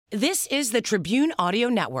This is the Tribune Audio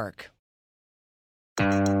Network.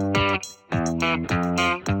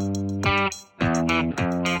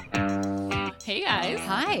 Hey guys.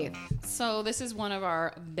 Hi. So this is one of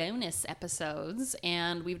our bonus episodes,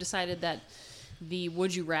 and we've decided that the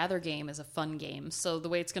Would You Rather game is a fun game. So the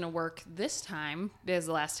way it's going to work this time, because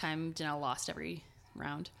the last time Janelle lost every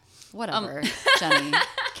round, Whatever. Jenny,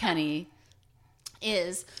 Kenny.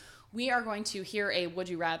 is we are going to hear a Would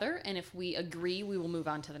You Rather, and if we agree, we will move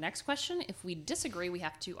on to the next question. If we disagree, we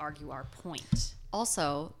have to argue our point.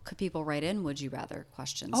 Also, could people write in Would You Rather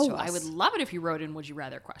questions Oh, to us? I would love it if you wrote in Would You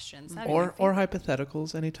Rather questions. That'd be Or my favorite.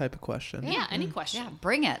 hypotheticals, any type of question. Yeah, any question. Yeah,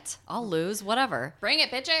 bring it. I'll lose. Whatever. Bring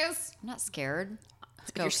it, bitches. I'm not scared. Let's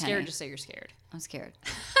If go, you're Kenny. scared, just say you're scared. I'm scared.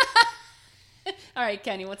 All right,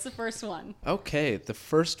 Kenny, what's the first one? Okay, the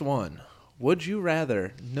first one. Would you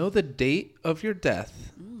rather know the date of your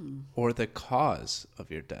death or the cause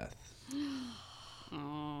of your death?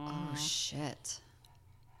 Oh, shit.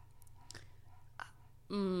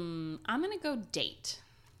 I'm going to go date.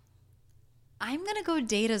 I'm going to go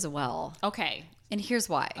date as well. Okay. And here's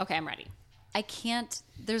why. Okay, I'm ready. I can't.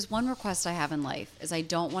 There's one request I have in life is I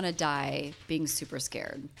don't want to die being super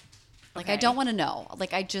scared. Like, I Okay. don't want to know.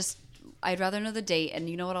 Like, I'd rather know the date. And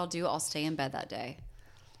you know what I'll do? I'll stay in bed that day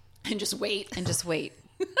And just wait. and just wait.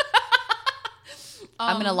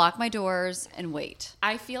 I'm going to lock my doors and wait.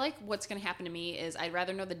 I feel like what's going to happen to me is I'd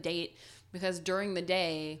rather know the date because during the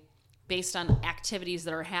day, based on activities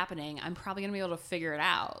that are happening, I'm probably going to be able to figure it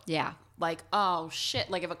out. Yeah. Like, oh, shit.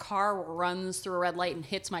 Like, if a car runs through a red light and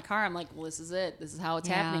hits my car, I'm like, well, this is it. This is how it's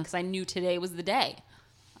Yeah. happening because I knew today was the day.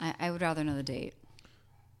 I would rather know the date.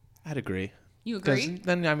 I'd agree. You 'Cause agree?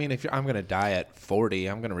 then, I mean, if I'm going to die at 40,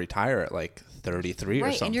 I'm going to retire at like 33 or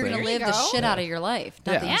Right, something. and you're going to There you live the go. shit out of your life.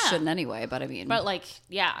 Not that Yeah. you Yeah. shouldn't anyway, but I mean. But, like,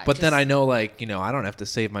 yeah. But then just- I know, like, I don't have to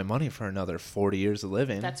save my money for another 40 years of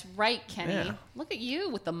living. That's right, Kenny. Yeah. Look at you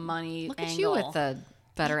with the money look angle. at you with the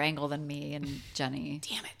better angle than me and Jenny.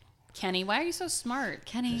 Damn it. Kenny, why are you so smart?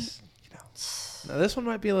 Kenny. Now, this one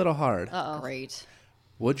might be a little hard. Great.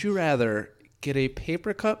 Would you rather get a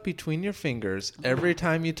paper cut between your fingers every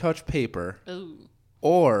time you touch paper Ooh.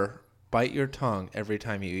 or bite your tongue every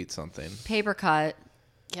time you eat something? Paper cut.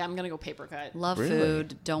 Yeah, I'm going to go paper cut. Love Really?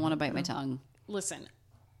 food. Don't want to bite my tongue. Listen,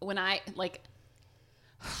 when I, like,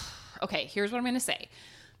 okay, here's what I'm going to say.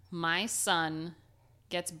 My son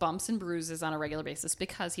gets bumps and bruises on a regular basis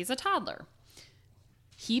because he's a toddler.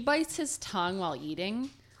 He bites his tongue while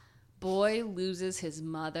eating. Boy loses his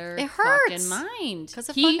mother It hurts. fucking mind. 'Cause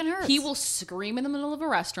it he, fucking hurts. He will scream in the middle of a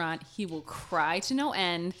restaurant. He will cry to no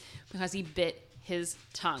end because he bit his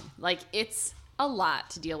tongue. Like, it's a lot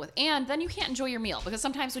to deal with. And then you can't enjoy your meal because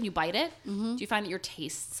sometimes when you bite it, do you find that your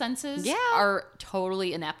taste senses Yeah. are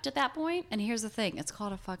totally inept at that point? And here's the thing. It's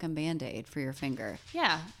called a fucking Band-Aid for your finger.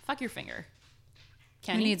 Yeah, fuck your finger. Who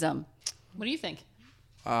Kenny, needs them? what do you think?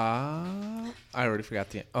 I already forgot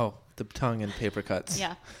the tongue and paper cuts.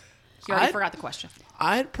 Yeah. You already I- forgot the question.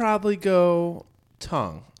 I'd probably go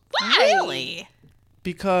tongue Really?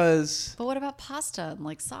 because But what about pasta and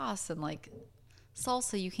like sauce and like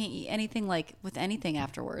salsa? You can't eat anything like with anything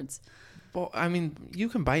afterwards. well, I mean, you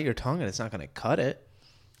can bite your tongue and it's not going to cut it.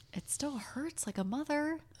 It still hurts like a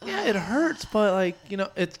mother. Yeah, it hurts, but like,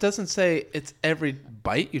 it doesn't say it's every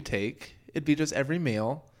bite you take. It'd be just every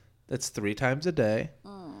meal. That's 3 times a day.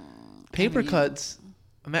 Paper cuts.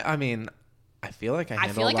 I mean, I feel like I I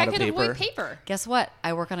handle feel like a lot I of can paper. avoid paper. Guess what?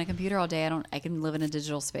 I work on a computer all day. I can live in a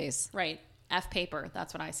digital space. Right. F paper.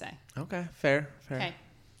 That's what I say. Okay, fair. Okay.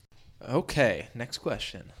 Okay, next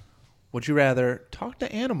question. Would you rather talk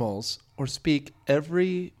to animals or speak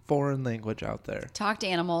every foreign language out there? Talk to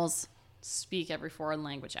animals. Speak every foreign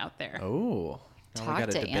language out there. Oh, now Talk we got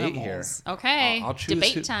a to debate animals. here. Okay. I'll choose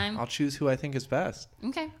Debate who, time. I'll choose who I think is best.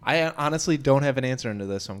 Okay. I honestly don't have an answer into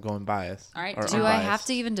this, so I'm going biased. All right, Or do Do I unbiased. have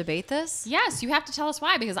to even debate this? Yes, you have to tell us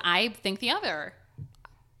why because I think the other.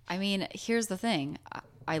 I mean, here's the thing.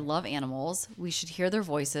 I love animals. We should hear their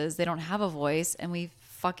voices. They don't have a voice, and we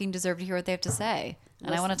fucking deserve to hear what they have to say.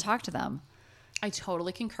 And I want to talk to them. I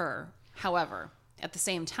totally concur. However, at the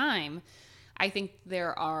same time, I think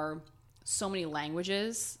there are so many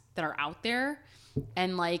languages that are out there,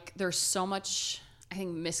 and like there's so much, I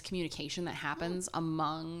think, miscommunication that happens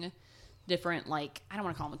among different, like, I don't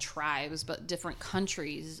want to call them tribes, but different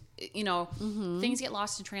countries. Things get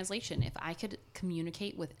lost in translation. If I could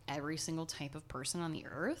communicate with every single type of person on the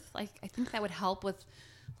earth, like, I think that would help with,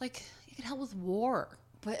 like, it could help with war.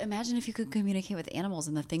 But imagine if you could communicate with animals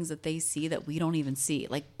and the things that they see that we don't even see,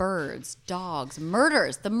 like birds, dogs,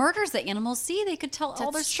 murders. The murders that animals see, they could tell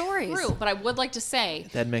all their That's stories. True, but I would like to say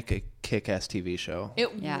That'd make a kick-ass TV show. It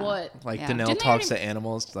Yeah. would. Like Yeah. Danelle Didn't they talks already- to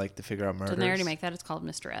animals like to figure out murders. Didn't they already make that? It's called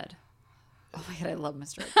Mr. Ed. Oh my god, I love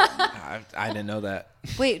Mr. Ed. I didn't know that.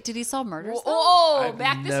 Wait, did he solve murders? though? Oh, I've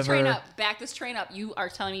back this train never- up. Back this train up. You are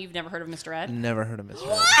telling me you've never heard of Mr. Ed? Never heard of Mr.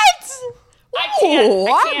 Ed. I can't. Oh,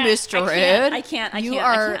 I I'm can't, Mr. I Ed. can't. I You can't.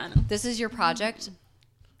 are. I can't. This is your project.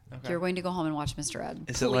 You're going to go home and watch Mr. Ed.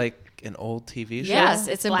 Is it like an old TV show? Yes,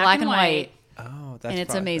 it's in black and white. Oh, that's And it's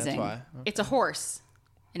probably- amazing. That's why. It's a horse.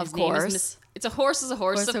 And Of his name is course. Miss- It's a horse is a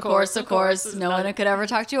horse, Of course. No one could ever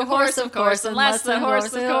talk to a horse, of course, unless the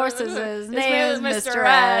horse's His name is Mr.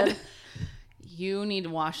 Ed. You need to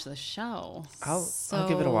watch the show. I'll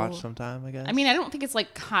give it a watch So- sometime, I guess. I mean, I don't think it's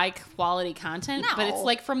like high quality content, but it's No.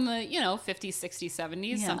 like from the, 50s, 60s,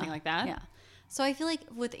 70s, something like that. Yeah. So I feel like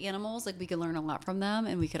with animals, like we could learn a lot from them,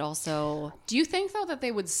 and we could also. Do you think though that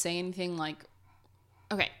they would say anything like,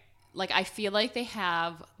 okay, like I feel like they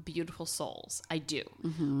have beautiful souls. I do.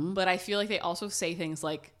 Mm-hmm. But I feel like they also say things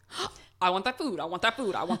like, I want that food. I want that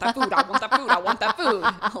food. I want that food. I want that food. I want that food.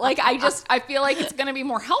 Like I feel like it's going to be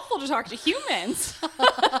more helpful to talk to humans.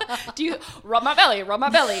 Do you rub my belly, rub my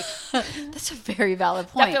belly. That's a very valid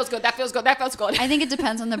point. That feels good. That feels good. That feels good. I think it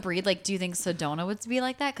depends on the breed. Like, do you think Sedona would be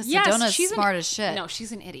like that? Because Yes, Sedona's she's smart as shit. No,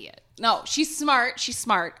 she's an idiot. No, she's smart. She's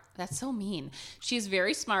smart. That's so mean. She's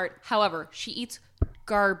very smart. However, she eats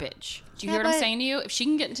garbage. Do you Yeah, hear what I'm but- saying to you? If she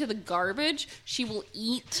can get into the garbage, she will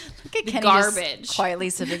eat Look at the Kenny just garbage. quietly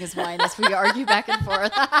sipping his wine as we argue back and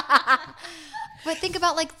forth. But think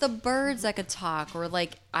about like the birds that could talk, or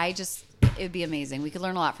like it would be amazing. We could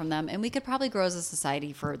learn a lot from them, and we could probably grow as a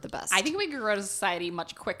society for the best. I think we could grow to society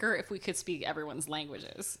much quicker if we could speak everyone's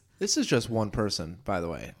languages. this is just one person, by the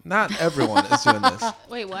way. Not everyone is doing this.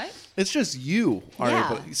 Wait, what? It's just you are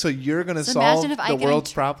Yeah. able. So you're going to So solve imagine if I the can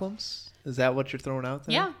world's problems? Is that what you're throwing out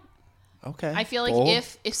there? Yeah. Okay. I feel like Bold.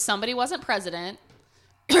 if somebody wasn't president,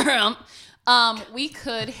 we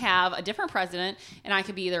could have a different president, and I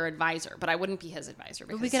could be their advisor, but I wouldn't be his advisor.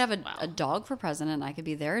 Because, we could have well, a dog for president. And I could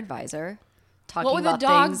be their advisor. Talking what would the about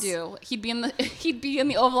dog things, do? He'd be in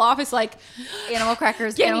the Oval Office like, Animal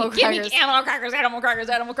crackers. give animal me animal crackers, animal crackers,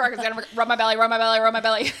 animal crackers, rub my belly, rub my belly, rub my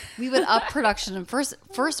belly. We would up production. And first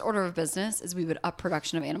order of business is we would up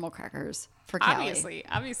production of animal crackers for Callie.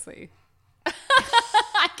 Obviously.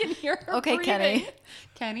 I can hear her Okay, breathing. Kenny.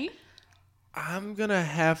 Kenny? I'm going to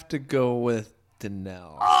have to go with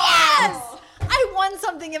Danelle. Yes! I won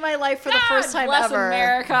something in my life for the first time bless ever.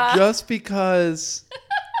 America. Just because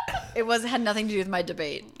It had nothing to do with my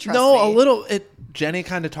debate. Trust no, me. a little. Jenny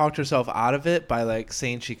kind of talked herself out of it by like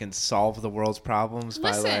saying she can solve the world's problems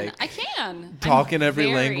Listen, by like I can. talking I'm every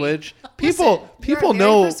very- language. People you're people very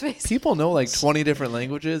know persuasive. people know like 20 different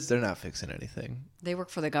languages. They're not fixing anything. They work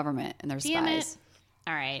for the government and they're Damn spies. it.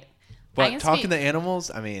 All right. I But can talking speak- to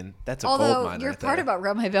animals, I mean, that's a gold Although mine your right part there. about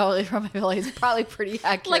rub my belly is probably pretty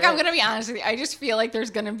accurate. Like, I'm going to be honest with you. I just feel like there's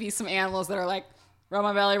going to be some animals that are like, rub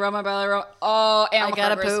my belly, oh, I animal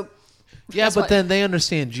gotta crackers. poop. yeah, but what- then they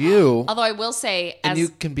understand you, Although I will say, and as you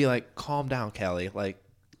can be like, calm down, Callie. Like,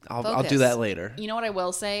 I'll do Focus. that later. you know what I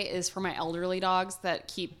will say is for my elderly dogs that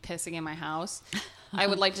keep pissing in my house, I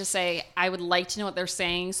would like to say I would like to know what they're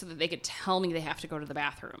saying so that they could tell me they have to go to the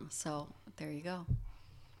bathroom. So there you go.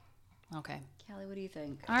 Okay. Callie, what do you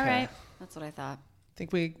think? All right. That's what I thought. I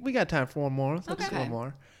think we got time for one more. Let's do Okay. one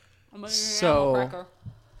more. I'm gonna So- animal cracker.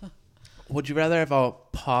 Would you rather have a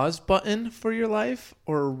pause button for your life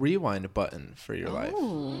or a rewind button for your life?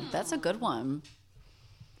 Ooh, that's a good one.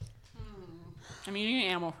 I'm eating an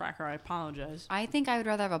animal cracker. I apologize. I think I would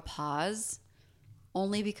rather have a pause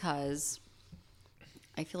only because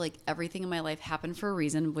I feel like everything in my life happened for a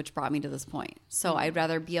reason, which brought me to this point. So I'd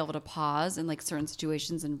rather be able to pause in like certain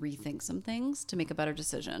situations and rethink some things to make a better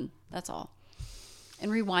decision. That's all.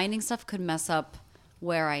 And rewinding stuff could mess up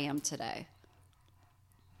where I am today.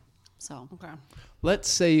 So Okay. Let's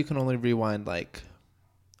say you can only rewind like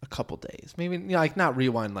a couple days. Maybe like not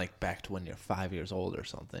rewind like back to when you're 5 years old or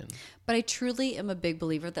something. but I truly am a big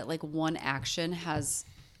believer that like one action has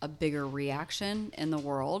a bigger reaction in the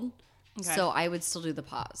world. Okay. So I would still do the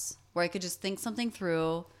pause where I could just think something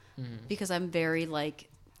through because I'm very like,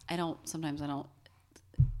 sometimes I don't,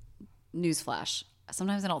 newsflash.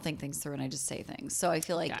 Sometimes I don't think things through and I just say things. So I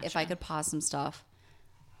feel like if I Gotcha. could pause some stuff,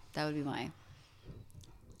 that would be my.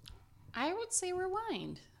 I would say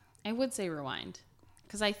rewind.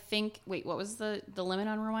 Because I think, wait, what was the limit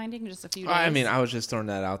on rewinding? Just a few days? I mean, I was just throwing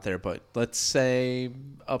that out there, but let's say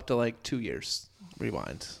up to like 2 years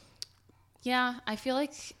rewind. Yeah, I feel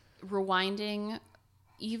like rewinding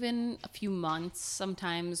even a few months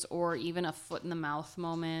sometimes, or even a foot in the mouth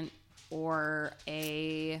moment, or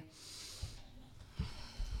a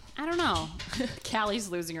I don't know. Callie's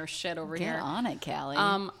losing her shit over Get here. on it,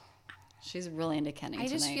 Callie. She's really into Kenny I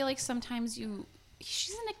just tonight. feel like sometimes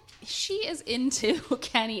she is into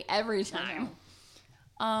Kenny every time.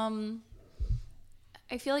 I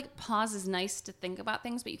feel like pause is nice to think about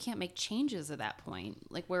things, but you can't make changes at that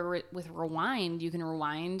point. Like where with rewind, you can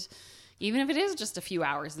rewind, even if it is just a few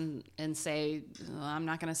hours, and say, oh, I'm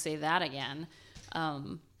not going to say that again. I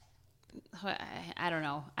don't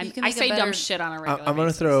know. I say dumb shit on a regular I'm going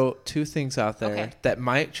to basis. throw two things out there Okay. that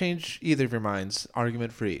might change either of your minds.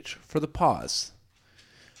 Argument for each. For the pause,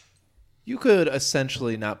 you could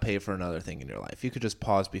essentially not pay for another thing in your life. You could just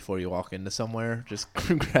pause before you walk into somewhere, just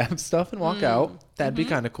grab stuff and walk out. That'd be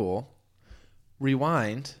kind of cool.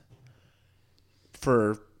 Rewind,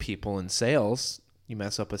 for people in sales, you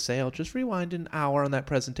mess up a sale, just rewind an hour on that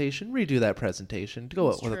presentation, redo that presentation, go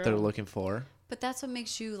with what they're looking for. But that's what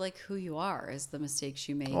makes you like who you are, is the mistakes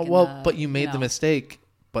you make. Oh, and well, but you made the know. mistake,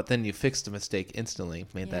 but then you fixed the mistake instantly,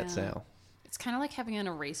 made Yeah. that sale. It's kind of like having an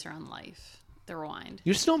eraser on life. The rewind.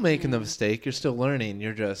 You're still making the mistake. You're still learning.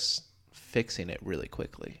 You're just fixing it really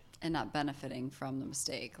quickly. And not benefiting from the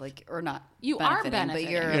mistake, like, or not. You are but benefiting.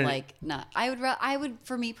 you're You're- like not. I would,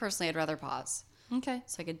 for me personally, I'd rather pause Okay.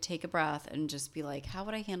 so I could take a breath and just be like, how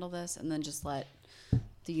would I handle this, and then just let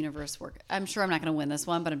the universe work. I'm sure I'm not going to win this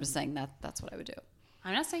one, but I'm just saying that's what I would do.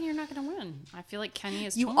 I'm not saying you're not going to win. I feel like Kenny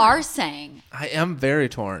is You torn. are saying. I am very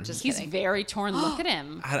torn. He's kidding. very torn. Look at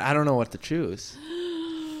him. I don't know what to choose.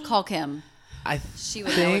 Call Kim. She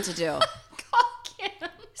would know what to do.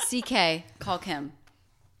 CK, call Kim.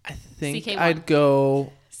 I think CK1. I'd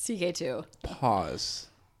go CK2. pause.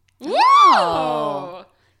 Whoa!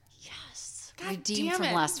 Redeemed damn from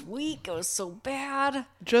it. last week. It was so bad.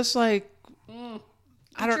 Just like, Eat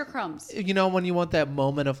your crumbs. you know, when you want that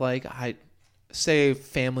moment of like, say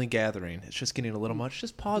family gathering, it's just getting a little much.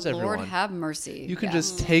 Just pause, Lord everyone. have mercy. You can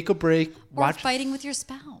just take a break, or watch fighting with your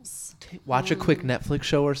spouse. a quick Netflix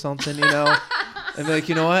show or something, you know, and be like,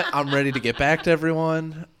 you know what, I'm ready to get back to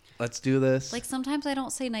everyone. Let's do this. Like sometimes I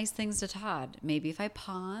don't say nice things to Todd. Maybe if I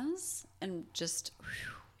pause and just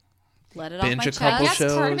let it Binge off my a couple chest,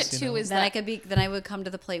 That's part of shows, it you too. know. Is then that then I would come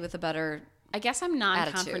to the plate with a better. I guess I'm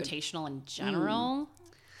non-confrontational in general.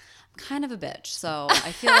 Kind of a bitch, so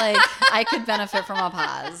I feel like I could benefit from a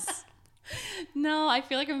pause. No, I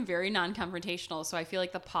feel like I'm very non-confrontational, so I feel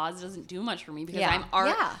like the pause doesn't do much for me because Yeah.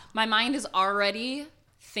 Yeah. my mind is already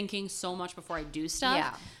thinking so much before I do stuff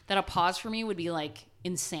Yeah. that a pause for me would be like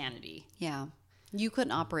insanity. Yeah, you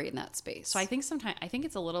couldn't operate in that space. So I think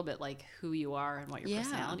it's a little bit like who you are and what your Yeah.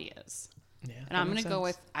 personality is. Yeah, And that I'm makes gonna go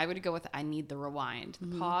sense. I would go with I need the rewind.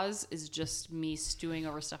 The pause is just me stewing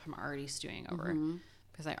over stuff I'm already stewing over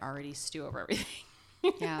because I already stew over everything.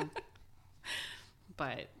 yeah,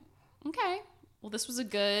 But okay, well, this was a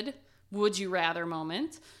good would you rather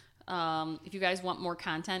moment. If you guys want more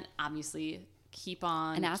content, obviously keep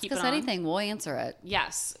on and ask keep us it on. anything. We'll answer it.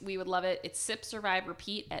 Yes, we would love it. It's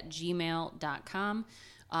sipsurviverepeat@gmail.com.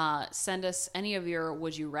 Send us any of your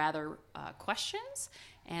would you rather questions,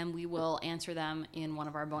 and we will answer them in one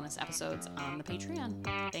of our bonus episodes on the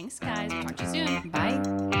Patreon. Thanks, guys. Talk to you soon.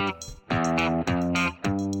 Bye.